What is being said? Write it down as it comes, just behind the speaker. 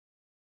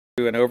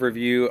Do an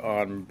overview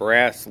on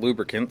brass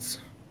lubricants.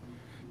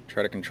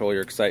 Try to control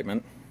your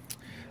excitement.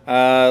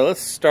 Let's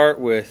start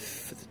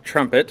with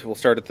trumpet. We'll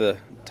start at the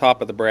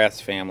top of the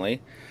brass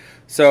family.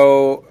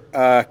 So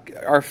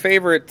our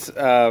favorite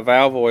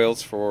valve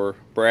oils for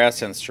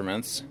brass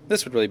instruments,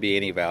 this would really be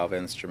any valve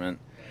instrument,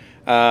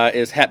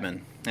 is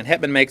Hetman. And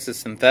Hetman makes a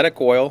synthetic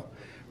oil,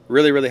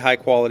 really high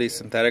quality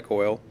synthetic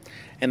oil,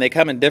 and they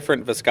come in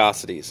different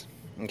viscosities.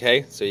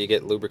 Okay, so you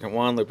get lubricant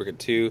 1, lubricant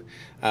 2.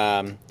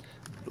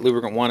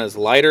 Lubricant 1 is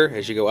lighter.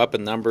 As you go up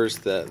in numbers,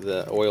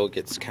 the oil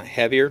gets kind of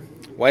heavier.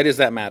 Why does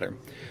that matter?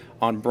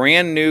 On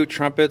brand new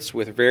trumpets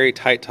with very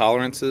tight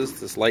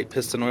tolerances, this light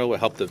piston oil will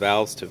help the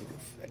valves to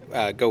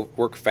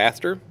work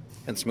faster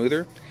and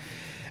smoother.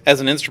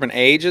 As an instrument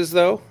ages,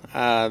 though,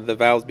 the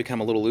valves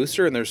become a little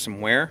looser and there's some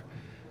wear.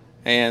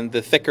 And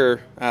the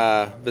thicker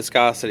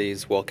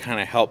viscosities will kind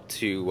of help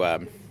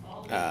to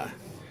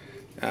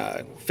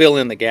fill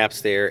in the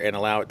gaps there and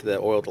allow the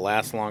oil to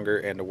last longer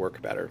and to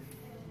work better.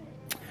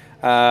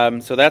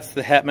 So that's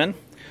the Hetman.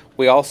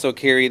 We also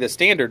carry the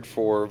standard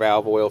for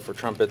valve oil for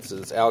trumpets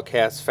is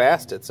Alcas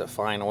Fast. It's a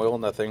fine oil,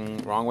 nothing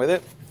wrong with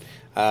it.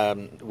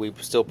 We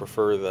still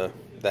prefer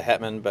the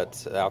Hetman, but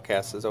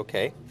Alcas is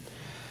okay.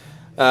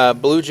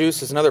 Blue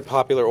Juice is another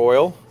popular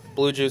oil.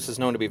 Blue Juice is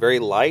known to be very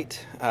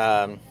light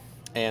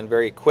and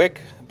very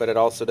quick, but it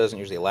also doesn't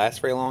usually last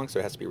very long, so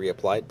it has to be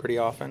reapplied pretty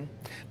often.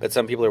 But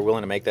some people are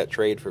willing to make that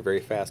trade for very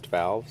fast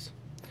valves.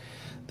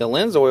 The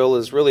Linz oil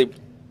is really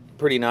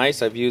pretty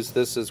nice. I've used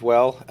this as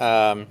well.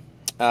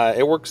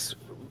 It works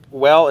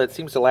well. It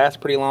seems to last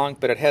pretty long,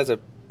 but it has a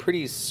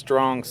pretty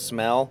strong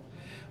smell,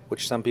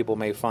 which some people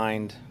may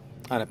find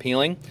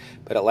unappealing,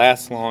 but it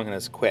lasts long and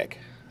is quick.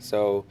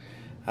 So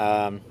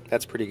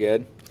that's pretty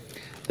good.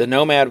 The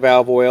Nomad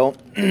valve oil,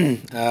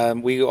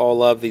 we all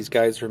love these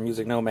guys from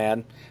Music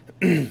Nomad.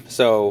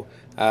 So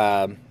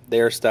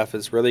their stuff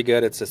is really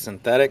good. It's a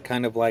synthetic,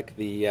 kind of like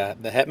the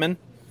Hetman.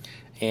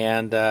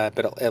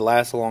 But it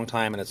lasts a long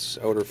time and it's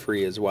odor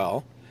free as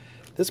well.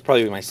 This is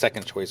probably my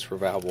second choice for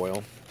valve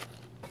oil.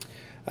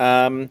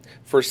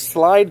 For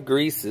slide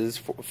greases,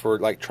 for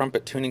like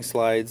trumpet tuning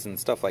slides and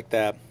stuff like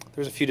that,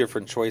 there's a few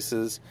different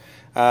choices.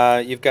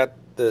 You've got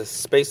the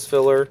Space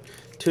Filler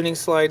tuning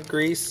slide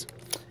grease,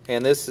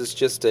 and this is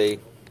just a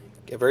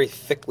very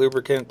thick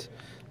lubricant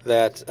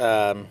that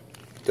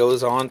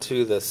goes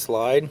onto the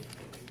slide,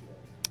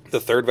 the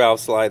third valve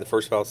slide, the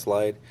first valve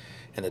slide,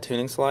 and the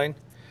tuning slide.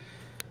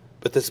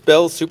 But this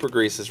Bell's Super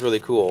Grease is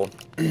really cool.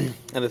 And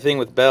the thing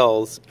with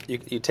Bell's,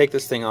 you take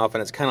this thing off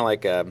and it's kind of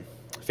like a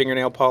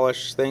fingernail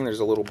polish thing.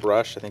 There's a little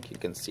brush, I think you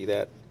can see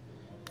that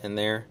in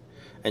there.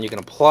 And you can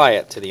apply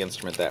it to the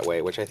instrument that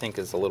way, which I think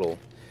is a little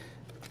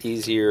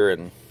easier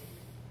and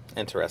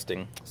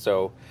interesting.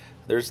 So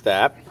there's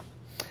that.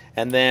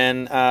 And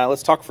then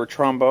let's talk for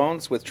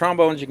trombones. With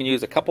trombones you can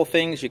use a couple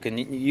things. You can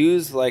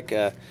use like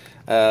a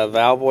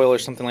valve oil or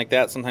something like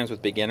that. Sometimes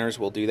with beginners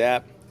we'll do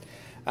that.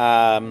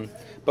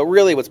 But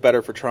really what's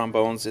better for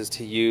trombones is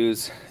to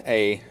use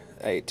a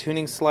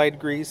tuning slide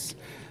grease.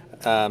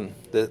 The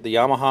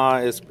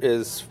Yamaha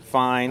is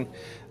fine.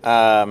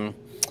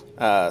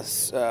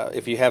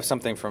 If you have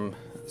something from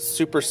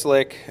Super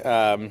Slick,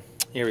 here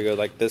we go,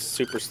 like this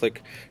Super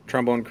Slick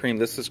trombone cream,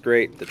 this is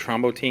great. The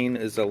Trombotine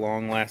is a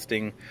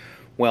long-lasting,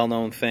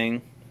 well-known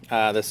thing.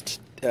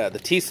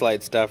 The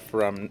T-Slide stuff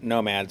from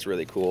Nomad's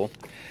really cool.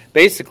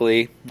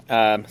 Basically,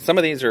 some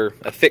of these are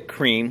a thick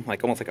cream,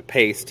 like almost like a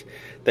paste,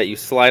 that you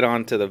slide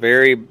onto the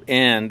very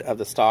end of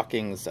the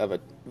stockings of a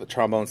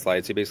trombone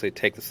slide. So you basically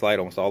take the slide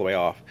almost all the way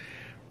off,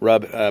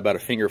 rub about a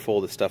fingerful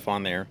of the stuff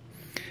on there,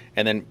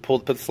 and then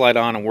put the slide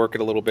on and work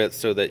it a little bit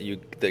so that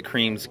the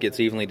creams gets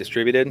evenly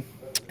distributed.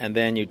 And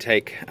then you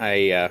take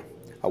a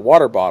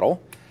water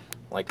bottle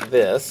like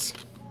this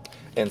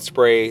and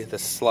spray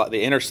the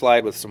inner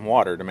slide with some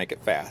water to make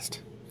it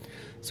fast.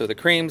 So the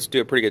creams do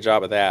a pretty good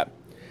job of that,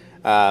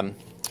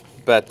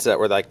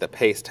 or like the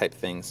paste type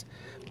things.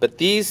 But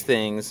these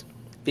things,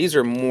 these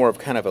are more of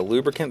kind of a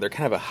lubricant. They're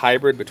kind of a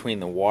hybrid between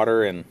the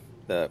water and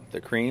the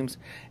creams,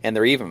 and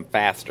they're even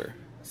faster.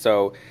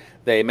 So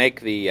they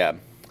make the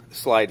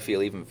slide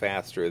feel even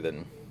faster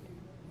than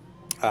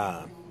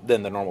the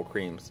normal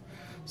creams.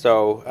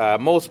 So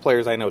most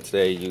players I know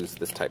today use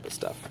this type of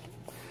stuff.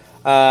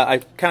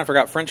 I kind of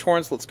forgot French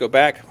horns. Let's go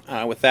back.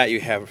 With that you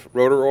have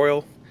rotor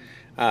oil.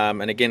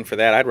 And again, for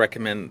that, I'd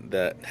recommend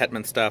the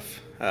Hetman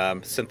stuff.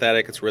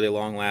 Synthetic, it's really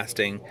long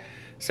lasting.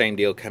 Same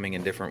deal, coming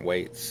in different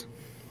weights.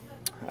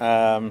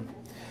 And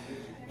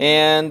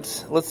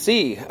let's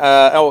see.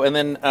 And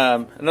then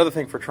another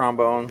thing for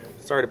trombone.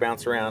 Sorry to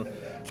bounce around,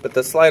 but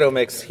the Slido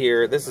Mix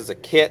here, this is a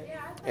kit,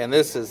 and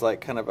this is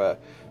like kind of a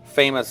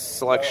famous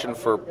selection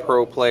for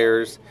pro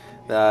players.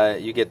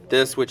 You get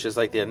this, which is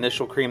like the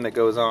initial cream that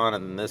goes on,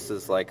 and this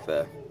is like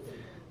a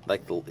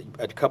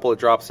couple of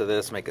drops of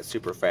this make it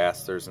super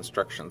fast. There's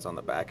instructions on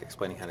the back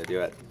explaining how to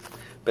do it.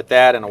 But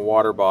that and a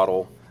water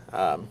bottle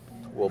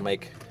will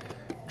make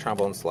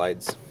trombone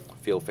slides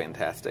feel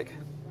fantastic.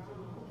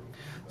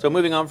 So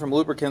moving on from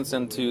lubricants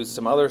into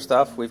some other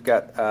stuff, we've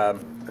got a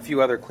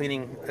few other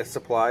cleaning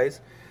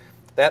supplies.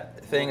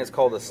 That thing is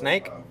called a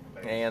snake,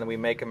 and we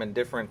make them in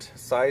different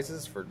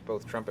sizes for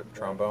both trumpet and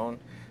trombone.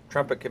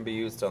 Trumpet can be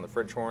used on the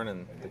French horn,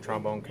 and the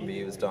trombone can be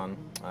used on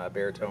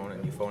baritone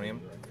and euphonium.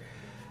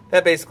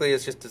 That basically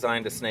is just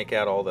designed to snake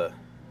out all the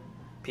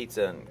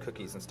pizza and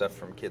cookies and stuff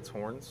from kids'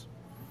 horns.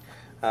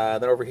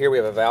 Then over here we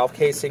have a valve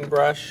casing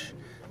brush.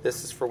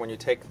 This is for when you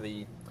take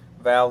the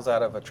valves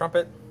out of a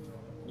trumpet.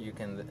 You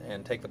can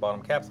and take the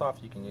bottom caps off.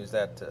 You can use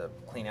that to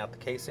clean out the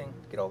casing,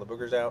 get all the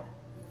boogers out.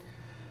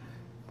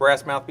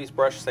 Brass mouthpiece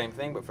brush, same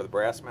thing, but for the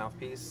brass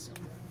mouthpiece.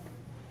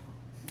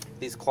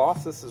 These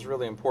cloths, this is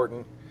really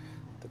important.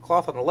 The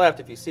cloth on the left,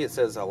 if you see it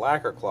says a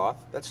lacquer cloth.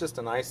 That's just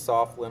a nice,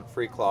 soft,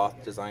 lint-free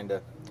cloth designed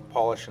to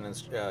polish and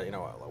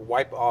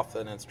wipe off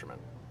an instrument.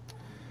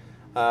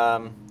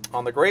 On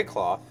the gray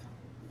cloth,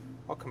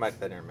 I'll come back to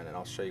that in a minute.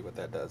 I'll show you what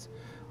that does.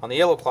 On the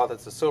yellow cloth,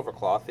 it's a silver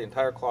cloth. The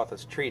entire cloth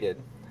is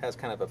treated, has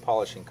kind of a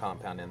polishing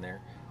compound in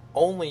there.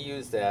 Only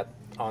use that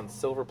on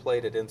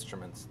silver-plated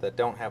instruments that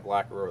don't have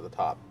lacquer over the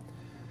top.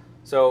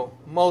 So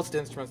most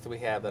instruments that we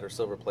have that are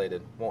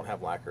silver-plated won't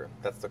have lacquer.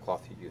 That's the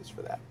cloth you use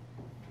for that.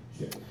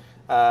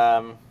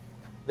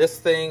 This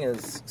thing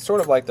is sort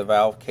of like the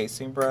valve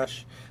casing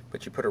brush,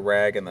 but you put a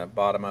rag in the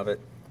bottom of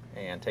it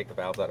and take the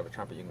valves out of a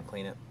trumpet, you can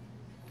clean it.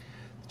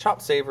 The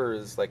chop saver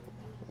is like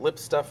lip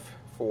stuff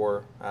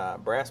for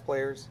brass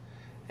players,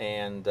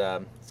 and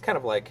it's kind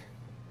of like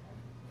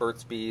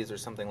Burt's Bees or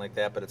something like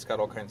that, but it's got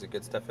all kinds of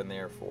good stuff in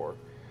there for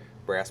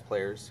brass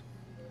players.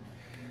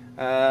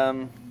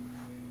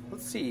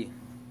 Let's see.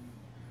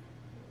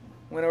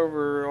 Went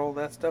over all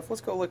that stuff.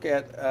 Let's go look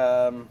at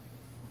the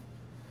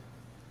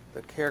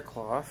care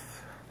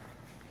cloth.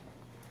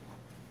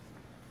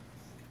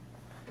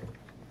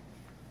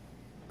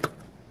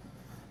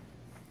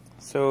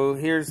 So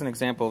here's an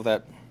example of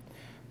that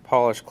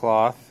polished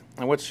cloth.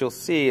 And what you'll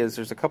see is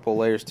there's a couple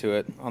layers to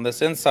it. On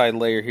this inside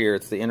layer here,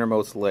 it's the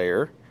innermost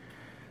layer.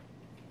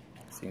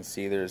 So you can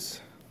see there's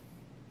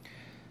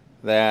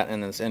that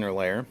and this inner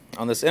layer.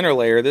 On this inner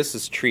layer, this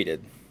is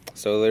treated.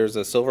 So there's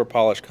a silver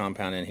polish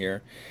compound in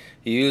here.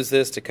 You use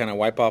this to kind of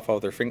wipe off all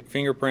their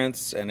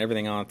fingerprints and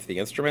everything onto the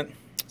instrument.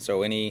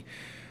 So any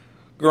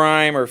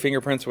grime or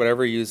fingerprints,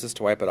 whatever, you use this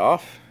to wipe it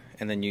off.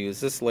 And then you use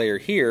this layer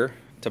here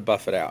to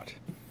buff it out.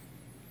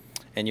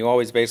 And you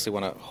always basically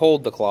want to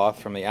hold the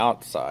cloth from the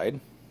outside,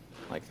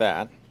 like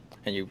that.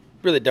 And you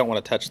really don't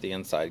want to touch the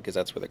inside because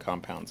that's where the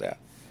compound's at.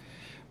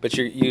 But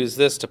you use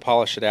this to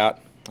polish it out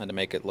and to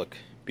make it look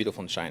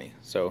beautiful and shiny.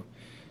 So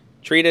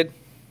treated,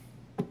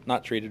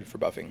 not treated for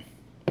buffing.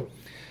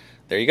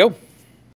 There you go.